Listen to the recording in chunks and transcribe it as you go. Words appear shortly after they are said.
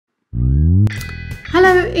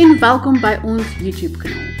Hallo en welkom by ons YouTube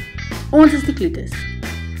kanaal. Ons is die Cloetes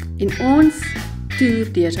en ons toer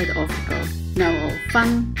deur Suid Afrika nou al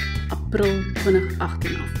van April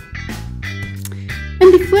 2018 af.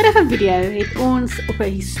 In die vorige video het ons op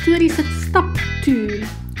 'n historiese staptoer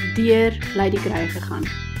deur Lady Grey gegaan.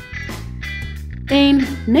 En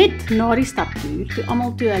net na die staptoer, toe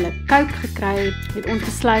almal toe hulle Coke gekry het ons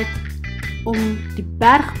besluit om die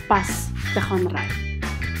bergpas te gaan ry.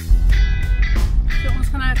 So ons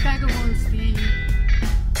gaan nou kyk of ons die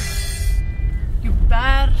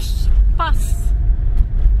bergpas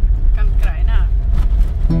kan kry, nou.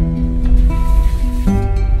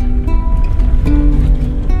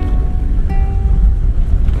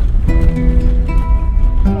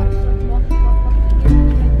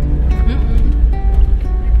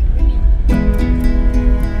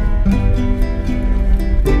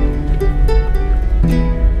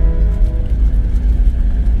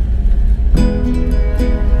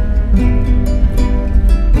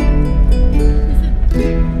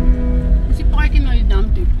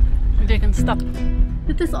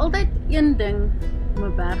 Dit is altyd een ding om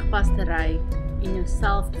 'n bergpas te ry en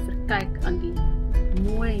jouself te verkyk aan die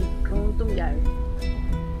mooi rondom jou.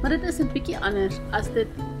 Maar dit is 'n bietjie anders as dit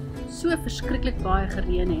so verskriklik baie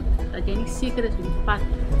gereën het dat jy nie seker is hoe die pad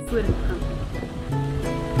vorentoe gaan.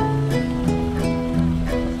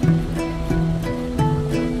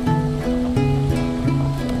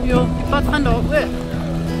 Jo, die pad gaan daar oor.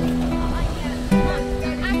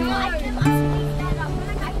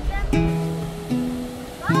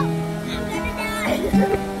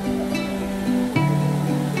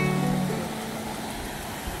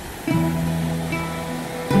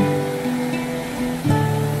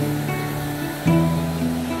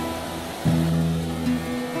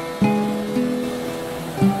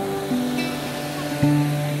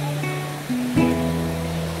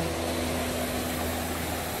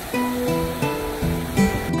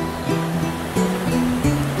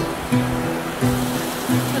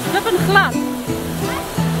 Glad.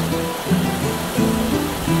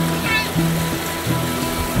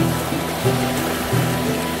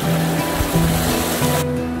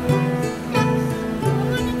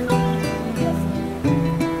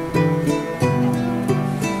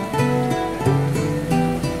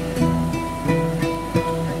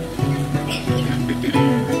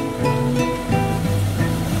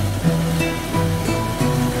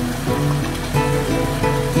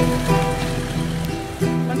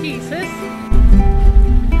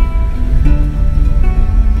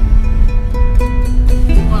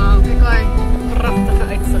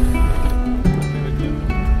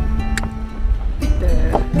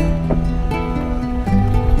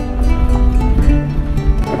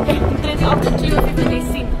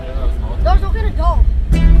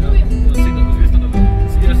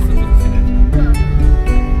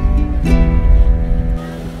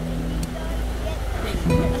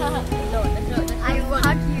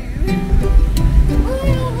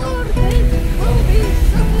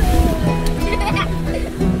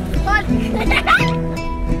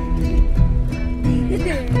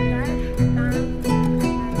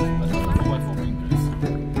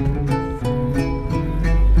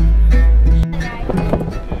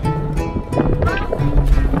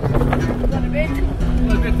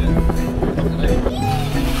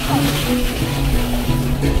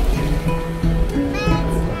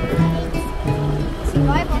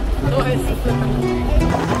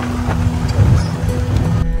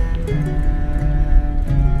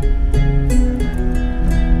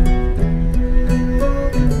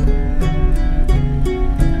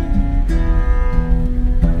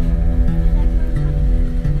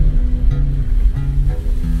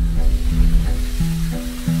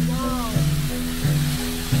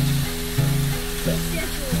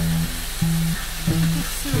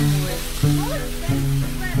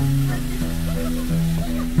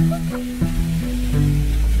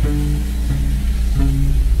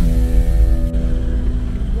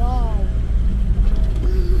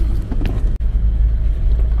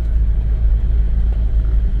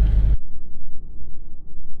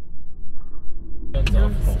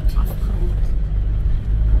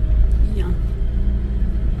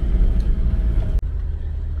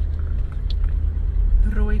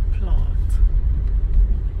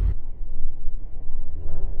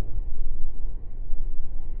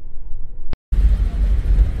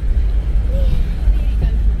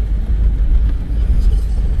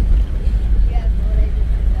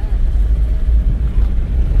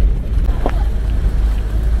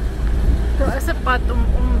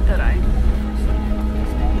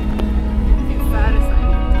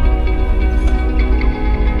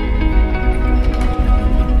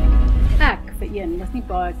 was nie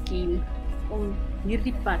baie keen om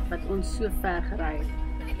hierdie pad wat ons so ver gery het,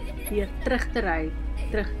 weer terug te ry,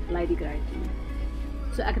 terug Ladygrey toe.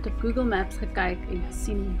 So ek het op Google Maps gekyk en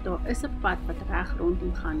gesien, daar is 'n pad wat reg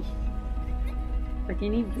rondom gaan, wat jy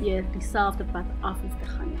nie weer dieselfde pad af hoef te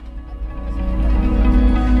gaan nie.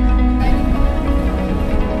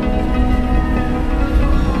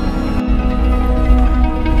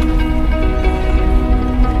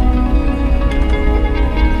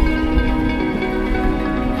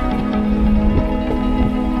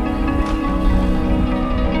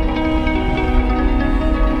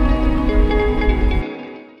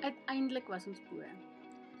 Was ons bo.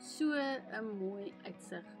 So 'n mooi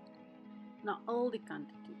uitsig na al die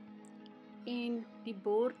kante toe. En die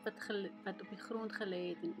bord wat op die grond gelê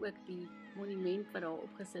het en ook die monument wat daar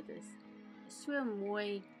opgesit is, so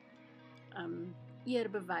mooi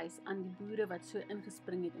eerbewys aan die boere wat so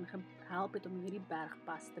ingespring het en gehelp het om hierdie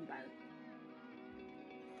bergpas te bou.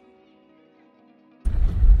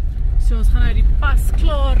 So ons gaan nou die pas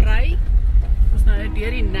klaar ry. Ons nou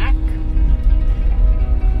deur die nek.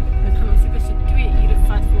 Dit gaan ons seker so 2 ure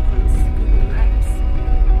vat volgens Google Maps.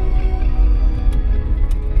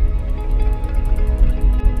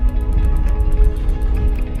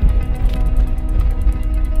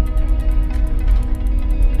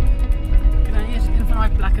 En dan is een van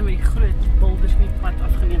die plekke met die groot boulders met die pad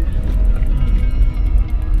afgeneem.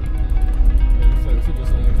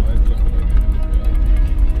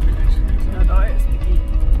 Ja, daar is die.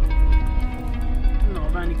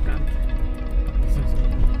 Nou, aan die kant.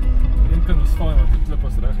 Die kant was fijn, want die klip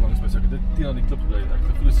was reg langs my, so ek het dit teen aan die klip gebly. Ek het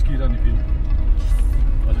gevoel 'n skuur aan die wiel.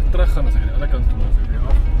 As ek terug gaan, as ek aan die ander kant kom, as ek weer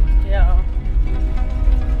af. Ja.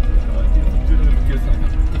 Ja, die tweede verkeer staan.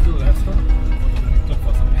 Te veel regs gaan, want dan die klip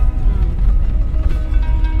vas aan die.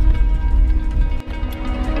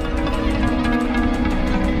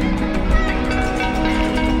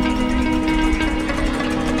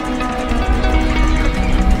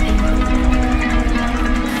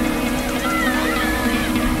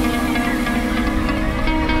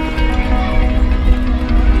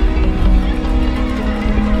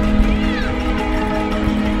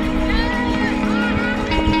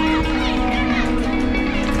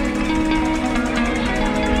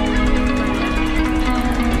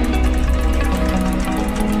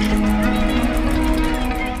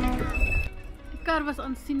 Was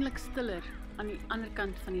aansienlik stiller aan die ander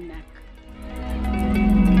kant van die nek.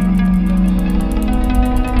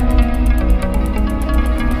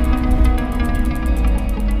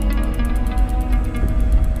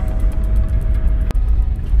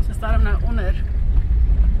 So staat hom nou onder.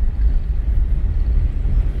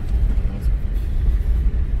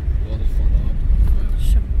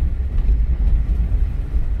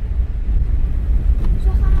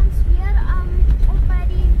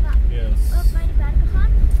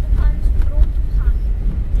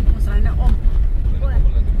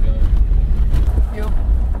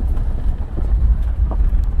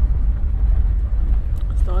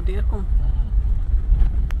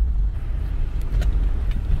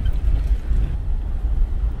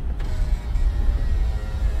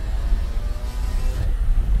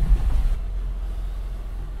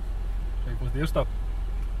 Deurstap.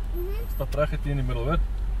 Stap reg teen die middel, hoor.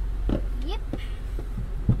 Jep.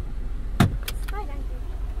 Baie dankie.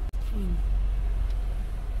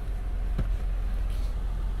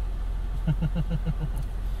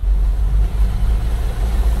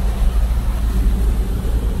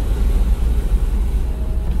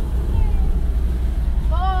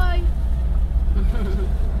 Bye.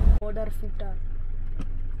 Moddervoete.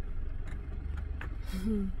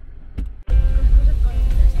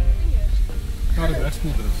 Ga de best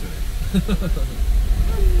niet erop zeggen.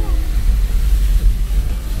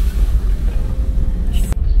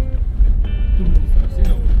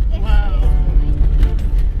 Wow.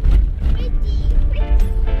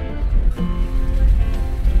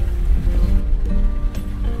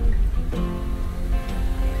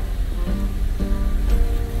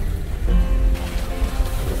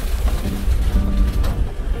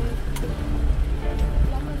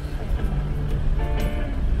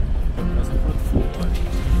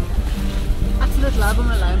 Absoluut laat om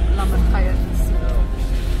 'n lammergeier te sien. Ja.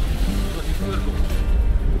 Wat die voorkom.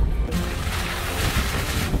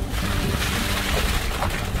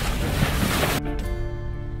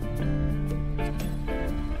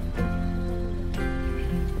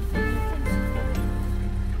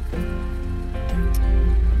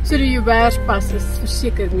 So die Joubertspas is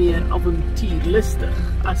verseker meer avontuurlustig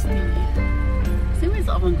as die mens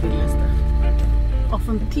avontuurlustig.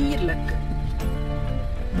 Avontuurlik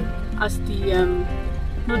as die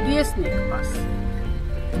Noordeesnek pas.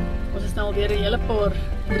 Ons is is nou alweer 'n hele paar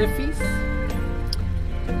driffies.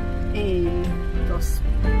 En daar's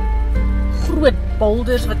groot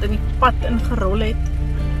boulders wat in die pad ingerol het.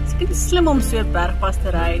 Dit is net slim om so 'n bergpas te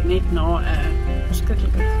ry net na 'n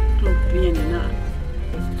verskriklike klomp reën en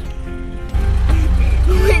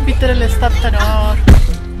Pieter hulle stap daar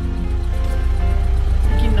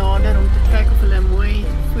bietjie nader om te kyk of hulle mooi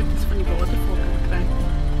foto's van die waterval kan kry.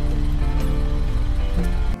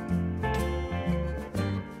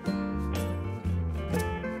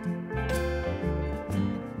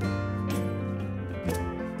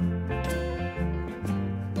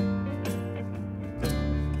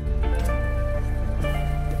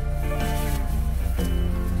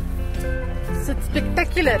 It's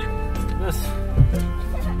spectacular. Yes.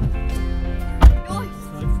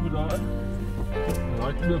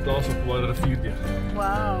 Daai kloof daar so op 'n rivier deur.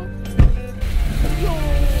 Wow. Jo.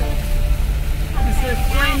 Dis 'n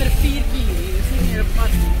klein riviertjie hier. Dis nie meer 'n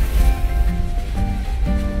pad nie.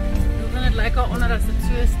 Hoe kan dit lyk onder as dit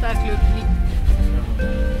so sterk loop nie?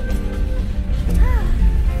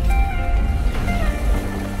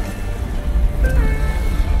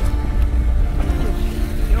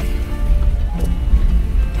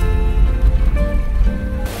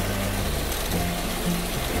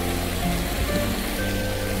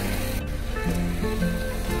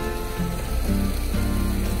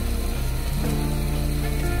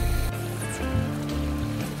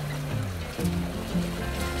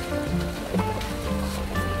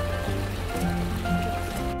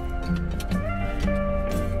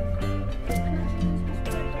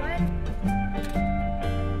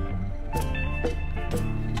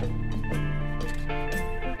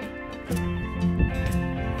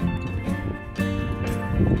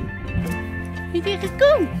 Het jy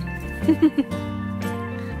gekom?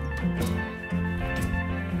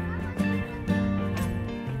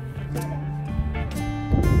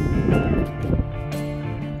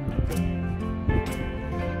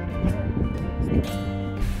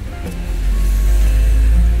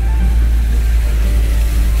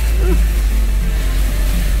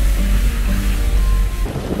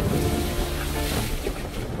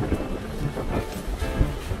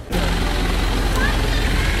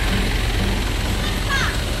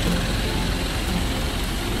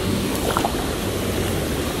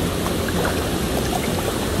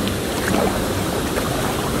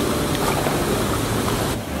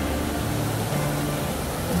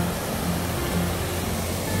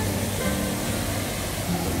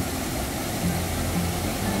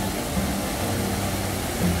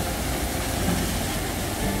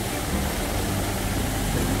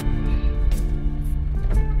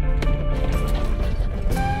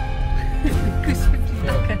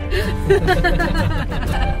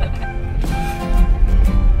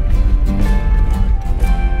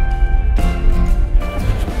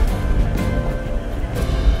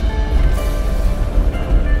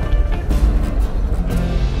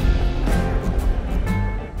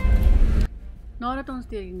 Nadat ons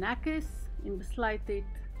deur die nek is en besluit het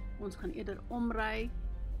ons gaan eerder omry,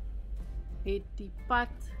 het die pad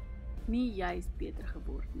nie juist beter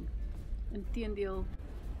geword nie. Inteendeel,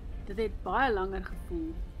 dit het baie langer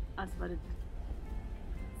gevoel as wat dit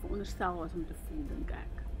veronderstel was om te voel, dink ek.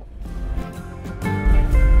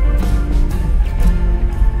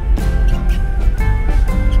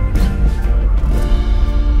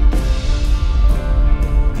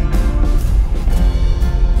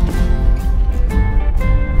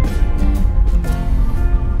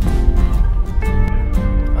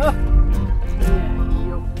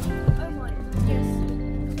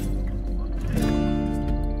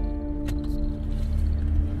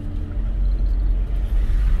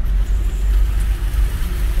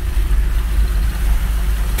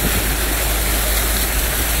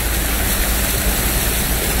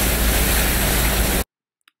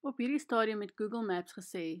 Op hierdie stadium met Google Maps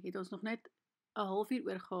gesê, het ons nog net 'n halfuur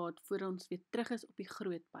oor gehad voor ons weer terug is op die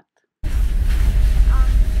groot pad.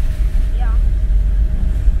 Ja.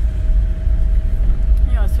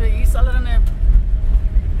 Ja, so hier is allerlei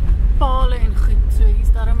pale en goed, so hier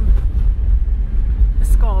is daarom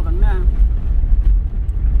beskawing, né?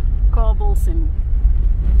 Kabels en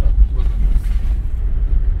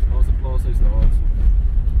Daar's 'n plaashuis daar.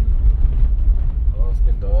 Daar's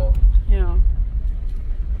een daar. ja.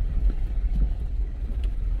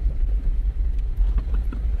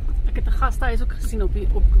 Ek het 'n gastehuis ook gesien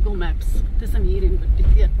op Google Maps, tussen hier en die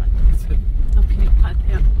teerpad. Op hierdie pad,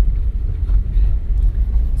 ja.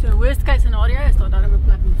 So worst case scenario is daar daarom 'n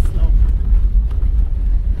plek om te slaap.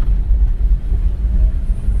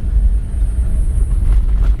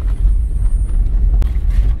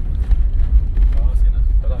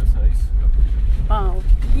 Daar's een huis. Wow,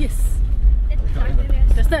 yes.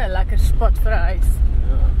 nou 'n lekker spot vir 'n huis.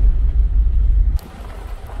 Ja.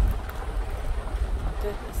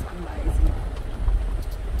 Dit is amazing.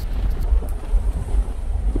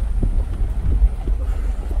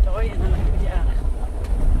 Daai en dan lyk dit erg.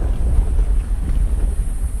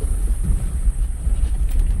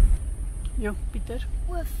 Jo, Pieter.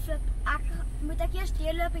 O, flip. Moet ek eers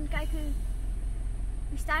deurloop en kyk hoe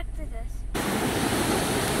sterk dit is?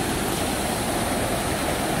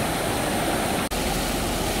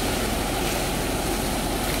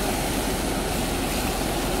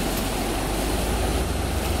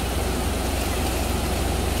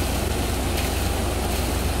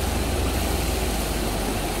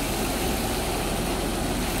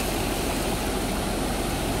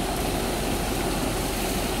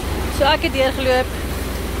 So ek het deurgeloop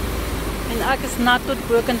en ek is nat tot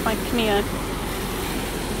bokant my knie.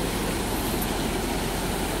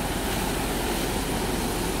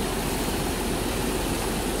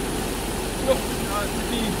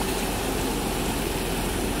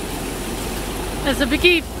 Dit is 'n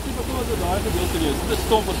bietjie, Ek het wat daai gedeelte is. Dit is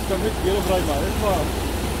stomp as ek kan net weer opry maar dit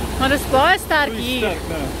maar dit is baie sterk goeie hier. sterk,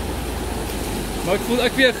 nee. Maar ek voel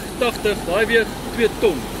ek weeg 80, daai weeg 2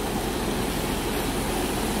 ton.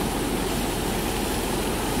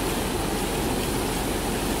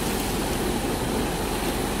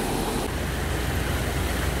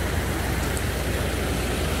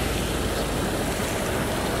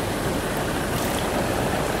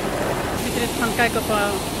 Ek het gaan kyk of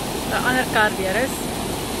 'n ander kar weer is.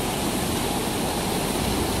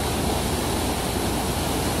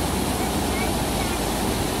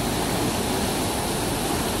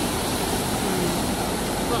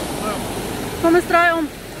 Kom eens draai om.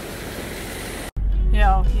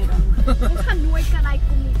 Ja, hier dan. Ons gaan nooit kan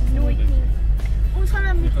uitkom nie, nooit nie. Ons gaan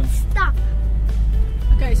dan moet stap.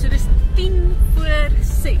 Okay, so dis 10 voor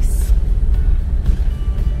 6.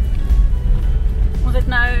 Ons het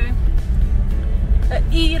nou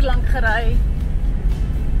 'n uur lank gery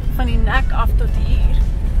van die nek af tot hier.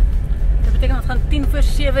 Dit beteken ons gaan 10 voor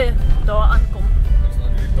 7 daar aankom. Ons dan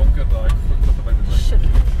hierdie donker daai groot klippe by die Shit.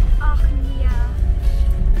 Ag nee.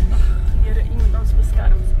 Here, U moet ons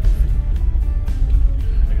beskerm.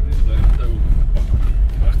 Ek het nie so bly met die ou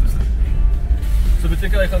weg te sit. So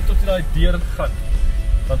beteken hy gaan tot hier daai deur gaan.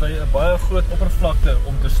 Want hy 'n baie groot oppervlakte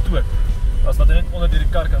om te stoot as wat hy net onder die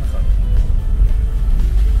kar kan gaan.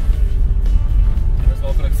 Dis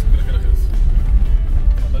waarvoor ek skrikkerig is.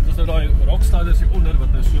 Want dit is nou daai rocksliders hier onder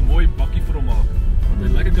wat nou so 'n mooi bakkie vir hom maak. Want hy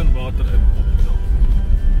lekker kan water in opdra.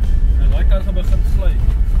 En daai kar gaan begin gly.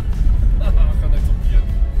 Gaan ek opkeer.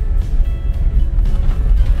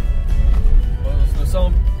 Maar as nou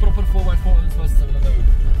saam proper voor my voor ons was, hulle nou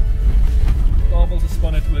kabels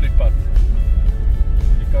gespan het oor die pad.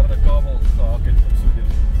 Die kar het 'n kabel gehak het om so dit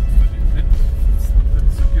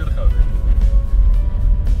seker gehou het.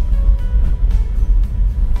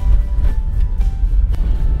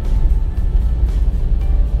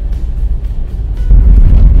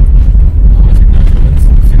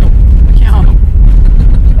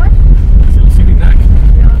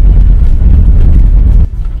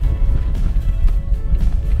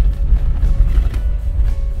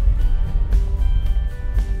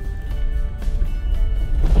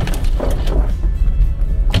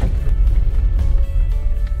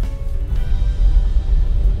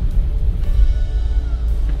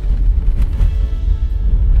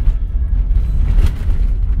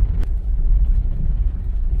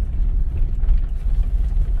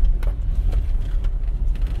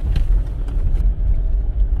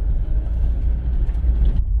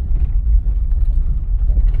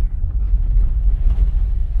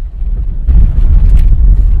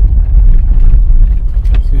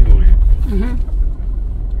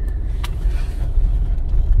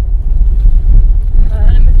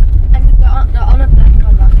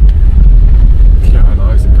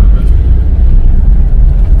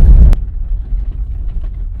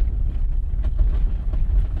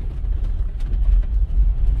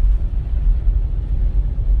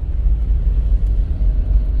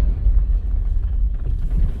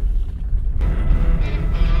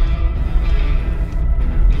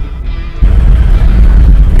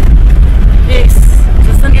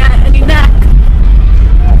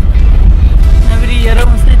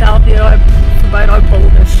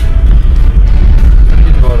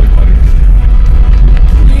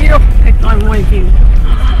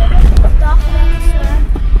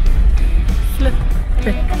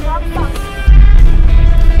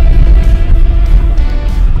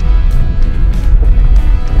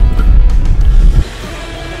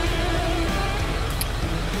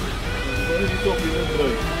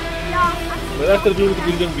 Regterwiel moet ek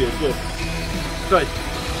hierdie ding wees, so. Kry.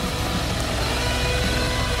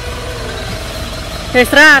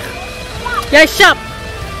 Jy's reg. Jy's sharp.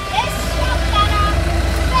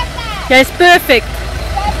 Jy's perfect.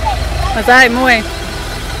 Wat hy mooi.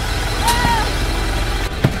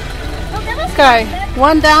 Okay,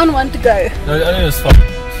 one down, one to go. Ja, die ene is fyn.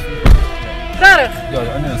 Regtig? Ja,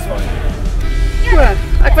 die ene is fyn. Ja,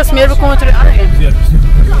 ek was meer bekommerd oor die ander een. Ja, dis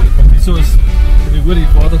nie. So is die hoor die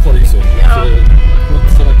waterval hierso. Ja.